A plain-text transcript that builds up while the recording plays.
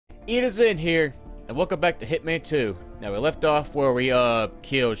Ianisin here, and welcome back to Hitman 2. Now, we left off where we,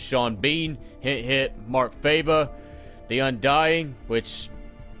 killed Sean Bean, hit Mark Faber, the Undying, which,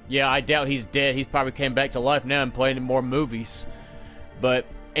 yeah, I doubt he's dead. He's probably came back to life now and playing in more movies. But,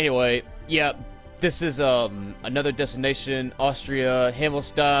 anyway, yeah, this is, another destination, Austria,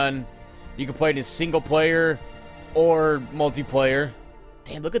 Himmelstein. You can play it in single player or multiplayer.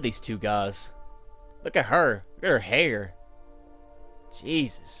 Damn, look at these two guys. Look at her. Look at her hair.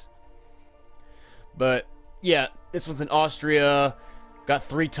 Jesus. But, yeah, this one's in Austria. Got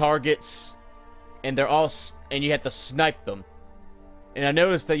 3 targets. And they're all... and you have to snipe them. And I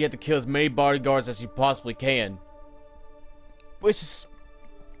noticed that you have to kill as many bodyguards as you possibly can. Which is...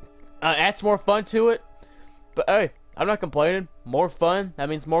 adds more fun to it. But, hey, I'm not complaining. More fun, that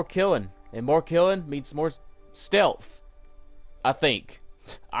means more killing. And more killing means more stealth. I think.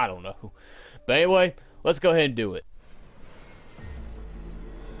 I don't know. But anyway, let's go ahead and do it.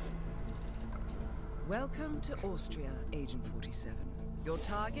 Welcome to Austria, Agent 47. Your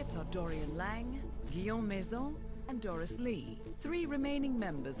targets are Dorian Lang, Guillaume Maison, and Doris Lee, 3 remaining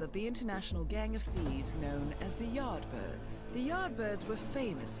members of the international gang of thieves known as the Yardbirds. The Yardbirds were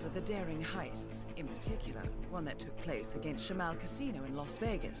famous for the daring heists, in particular, one that took place against Shamal Casino in Las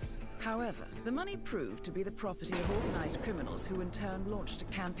Vegas. However, the money proved to be the property of organized criminals who in turn launched a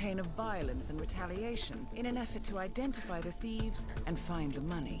campaign of violence and retaliation in an effort to identify the thieves and find the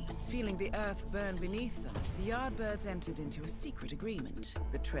money. Feeling the earth burn beneath them, the Yardbirds entered into a secret agreement.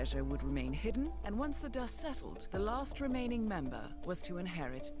 The treasure would remain hidden, and once the dust settled, the last remaining member was to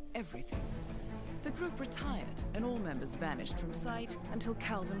inherit everything. The group retired, and all members vanished from sight until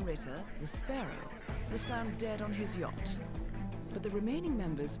Calvin Ritter, the Sparrow, was found dead on his yacht. But the remaining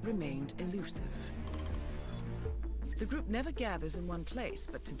members remained elusive. The group never gathers in one place,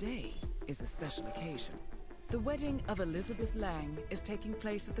 but today is a special occasion. The wedding of Elizabeth Lang is taking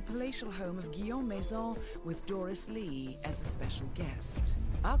place at the palatial home of Guillaume Maison with Doris Lee as a special guest.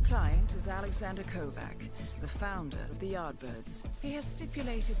 Our client is Alexander Kovac, the founder of the Yardbirds. He has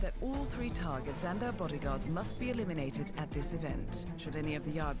stipulated that all 3 targets and their bodyguards must be eliminated at this event. Should any of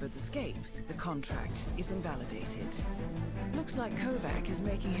the Yardbirds escape, the contract is invalidated. Looks like Kovac is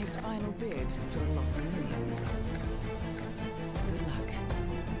making his final bid for the lost millions. Good luck.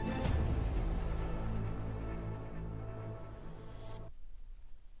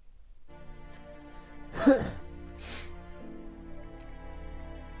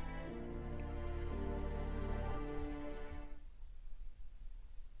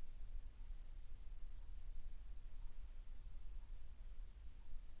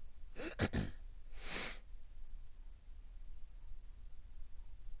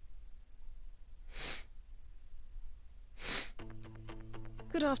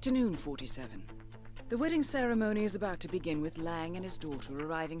 Good afternoon, 47. The wedding ceremony is about to begin with Lang and his daughter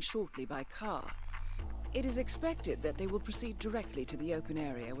arriving shortly by car. It is expected that they will proceed directly to the open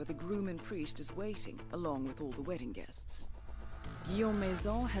area where the groom and priest is waiting, along with all the wedding guests. Guillaume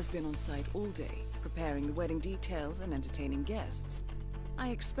Maison has been on site all day, preparing the wedding details and entertaining guests. I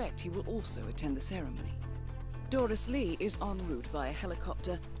expect he will also attend the ceremony. Doris Lee is en route via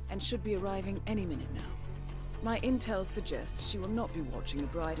helicopter and should be arriving any minute now. My intel suggests she will not be watching the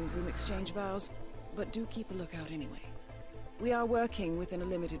bride and groom exchange vows, but do keep a lookout anyway. We are working within a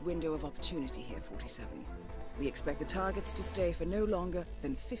limited window of opportunity here, 47. We expect the targets to stay for no longer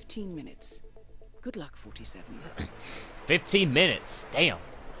than 15 minutes. Good luck, 47. 15 minutes? Damn.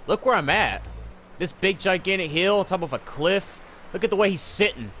 Look where I'm at. This big gigantic hill on top of a cliff. Look at the way he's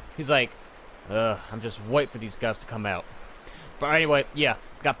sitting. He's like, I'm just waiting for these guys to come out. But anyway, yeah,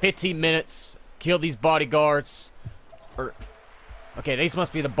 got 15 minutes. Kill these bodyguards. Okay, these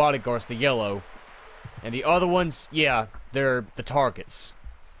must be the bodyguards, the yellow. And the other ones, yeah, they're the targets.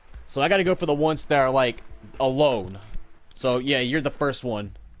 So I gotta go for the ones that are, like, alone. So, yeah, you're the first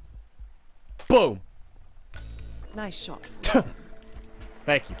one. Boom! Nice shot, 47.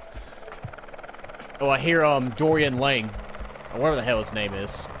 Thank you. Oh, I hear, Dorian Lang. Or whatever the hell his name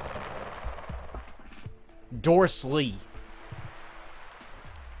is. Doris Lee.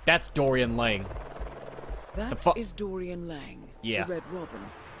 That's Dorian Lang. That is Dorian Lang, yeah. the Red Robin,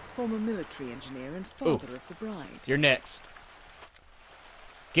 former military engineer and father of the bride. You're next.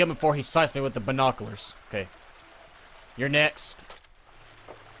 Get him before he sights me with the binoculars. Okay. You're next.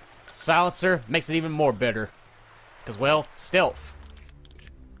 Silencer makes it even more bitter. Because, well, stealth.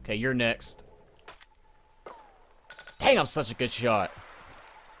 Okay, you're next. Dang, I'm such a good shot.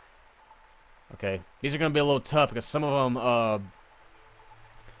 Okay, these are going to be a little tough because some of them,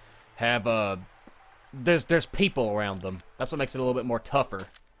 have, there's people around them. That's what makes it a little bit more tougher.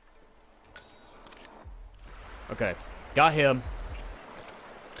 Okay, got him.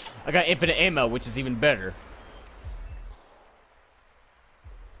 I got infinite ammo, which is even better.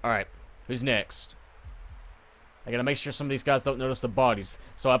 Alright, who's next? I gotta make sure some of these guys don't notice the bodies.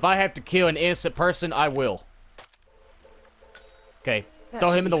 So if I have to kill an innocent person, I will. Okay,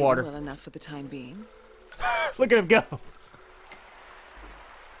 throw him in the water. Well enough for the time being. Look at him go.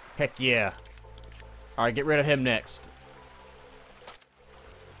 Heck yeah. Alright, get rid of him next.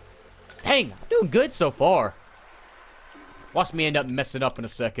 Dang, I'm doing good so far. Watch me end up messing up in a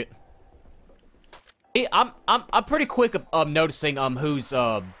second. Hey, I'm pretty quick of noticing who's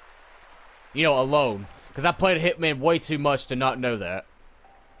you know, alone, because I played a Hitman way too much to not know that.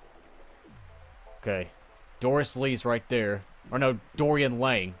 Okay, Doris Lee's right there, or no, Dorian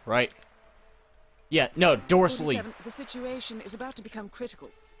Lang, right? Yeah, no, Doris Lee. The situation is about to become critical.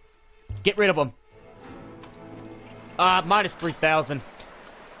 Get rid of him. Minus 3,000.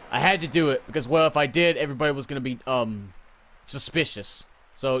 I had to do it because, well, if I did, everybody was gonna be suspicious.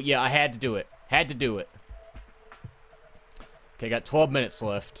 So yeah, I had to do it. Had to do it. Okay, got 12 minutes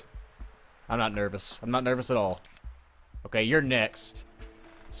left. I'm not nervous. I'm not nervous at all. Okay, you're next.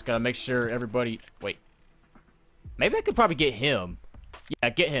 Just gotta make sure everybody... Wait. Maybe I could probably get him. Yeah,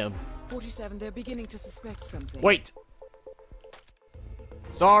 get him. 47, they're beginning to suspect something. Wait.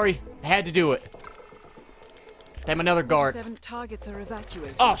 Sorry. I had to do it. Damn, another guard. 47 targets are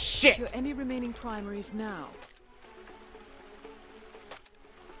evacuated. Oh, shit! Secure any remaining primaries now.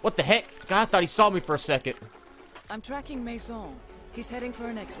 What the heck? God, I thought he saw me for a second. I'm tracking Maison. He's heading for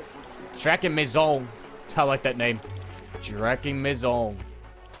an exit, 47. Tracking Maison. I like that name. Tracking Maison.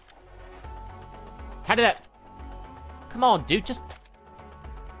 How did that... Come on, dude, just...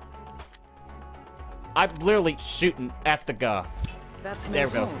 I'm literally shooting at the guy. That's there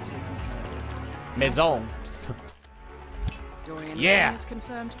we go. Maison. Dorian yeah. Is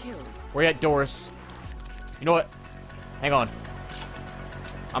confirmed killed. We're at Doris. You know what? Hang on.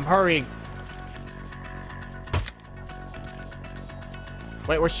 I'm hurrying.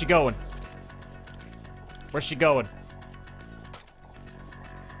 Wait, where's she going? Where's she going?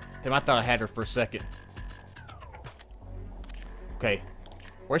 Damn, I thought I had her for a second. Okay.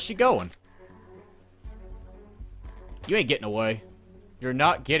 Where's she going? You ain't getting away. You're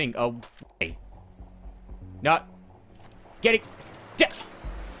not getting away. Not getting...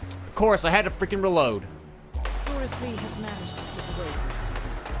 Of course, I had to freaking reload. Doris Lee has managed to slip away from us.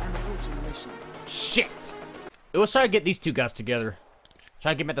 I'm aborting the mission. Shit! Let's try to get these two guys together.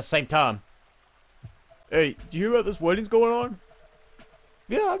 Try to get them at the same time. Hey, do you hear about this wedding's going on?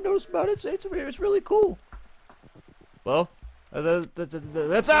 Yeah, I've noticed about it. It's really cool. Well, that's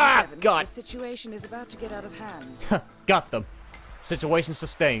God. The situation is about to get out of hand. Got them. Situation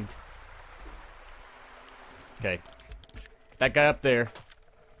sustained. Okay. Get that guy up there.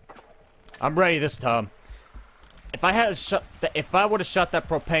 I'm ready this time. If I had shot if I would have shot that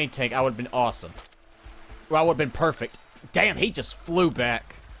propane tank, I would have been awesome. Or I would have been perfect. Damn, he just flew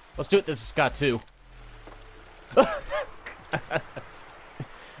back. Let's do it this guy too.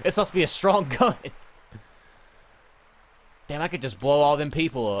 It's supposed to be a strong gun. Damn, I could just blow all them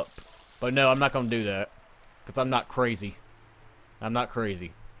people up. But no, I'm not gonna do that. Because I'm not crazy. I'm not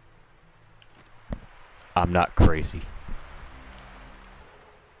crazy. I'm not crazy.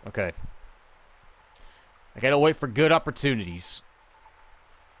 Okay. I gotta wait for good opportunities.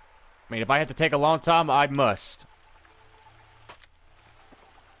 I mean, if I have to take a long time, I must.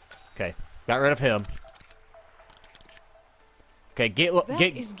 Okay, got rid of him. Okay, get... That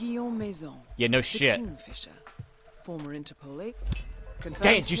is Guillaume Maison. Yeah, no the shit. Kingfisher. Former Interpol.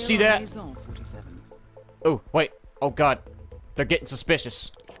 Dang, did you see that? Maison 47. Oh, wait. Oh, God. They're getting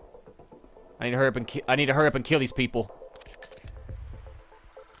suspicious. I need to hurry up and I need to hurry up and kill these people.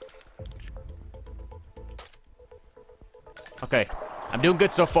 Okay, I'm doing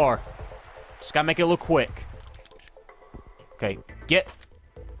good so far. Just gotta make it a little quick. Okay, get...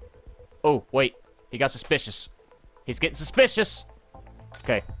 Oh, wait. He got suspicious. He's getting suspicious.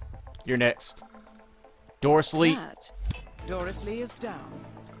 Okay, you're next. Doris Lee. Doris Lee is down.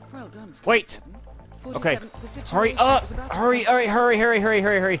 Well done, 47. Wait. 47, okay. Hurry up.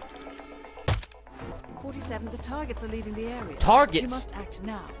 Hurry. 47, the targets are leaving the area. Targets? You must act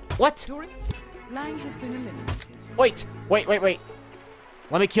now. What? Lang has been eliminated. Wait.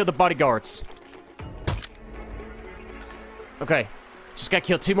 Let me kill the bodyguards. Okay. Just gotta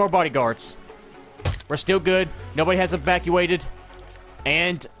kill 2 more bodyguards. We're still good. Nobody has evacuated.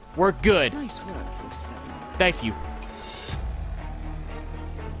 And we're good. Nice work, 47. Thank you.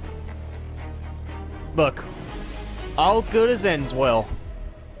 Look. All good as ends well.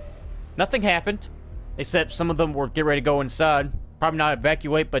 Nothing happened. Except some of them were getting ready to go inside. Probably not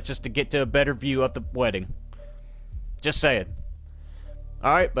evacuate, but just to get to a better view of the wedding. Just saying.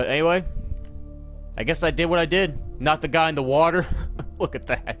 Alright, but anyway, I guess I did what I did. Not the guy in the water. Look at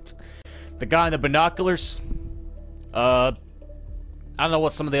that. The guy in the binoculars. I don't know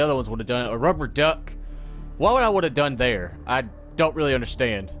what some of the other ones would have done. A rubber duck. What would I would have done there? I don't really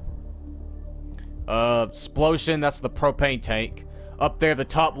understand. Explosion, that's the propane tank. Up there, the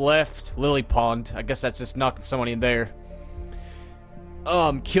top left, lily pond. I guess that's just knocking someone in there.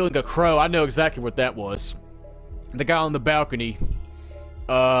 Killing a crow. I know exactly what that was. The guy on the balcony.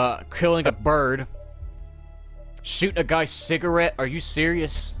 Killing a bird. Shooting a guy's cigarette. Are you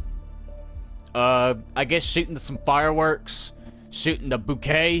serious? I guess shooting some fireworks. Shooting the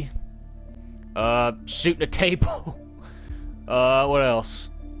bouquet. Shooting a table. What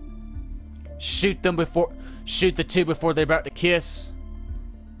else? Shoot the two before they're about to kiss.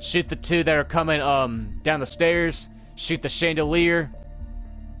 Shoot the two that are coming, down the stairs. Shoot the chandelier.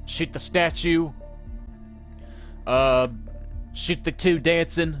 Shoot the statue. Shoot the two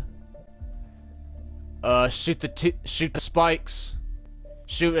dancing. Shoot the spikes.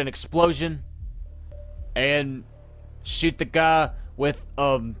 Shoot an explosion. And shoot the guy with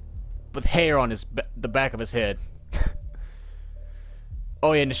hair on the back of his head.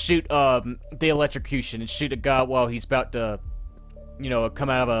 Oh yeah, and to shoot the electrocution and shoot a guy while he's about to, you know,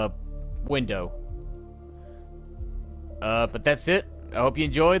 come out of a window. But that's it. I hope you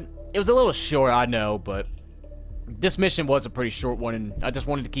enjoyed. It was a little short, I know, but this mission was a pretty short one, and I just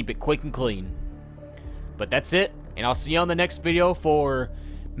wanted to keep it quick and clean. But that's it, and I'll see you on the next video for...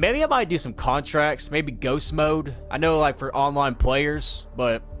 Maybe I might do some contracts, maybe ghost mode. I know, like, for online players,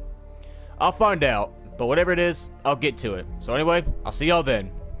 but I'll find out. But whatever it is, I'll get to it. So anyway, I'll see y'all then.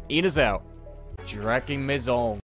 Ian is out. Tracking Maison.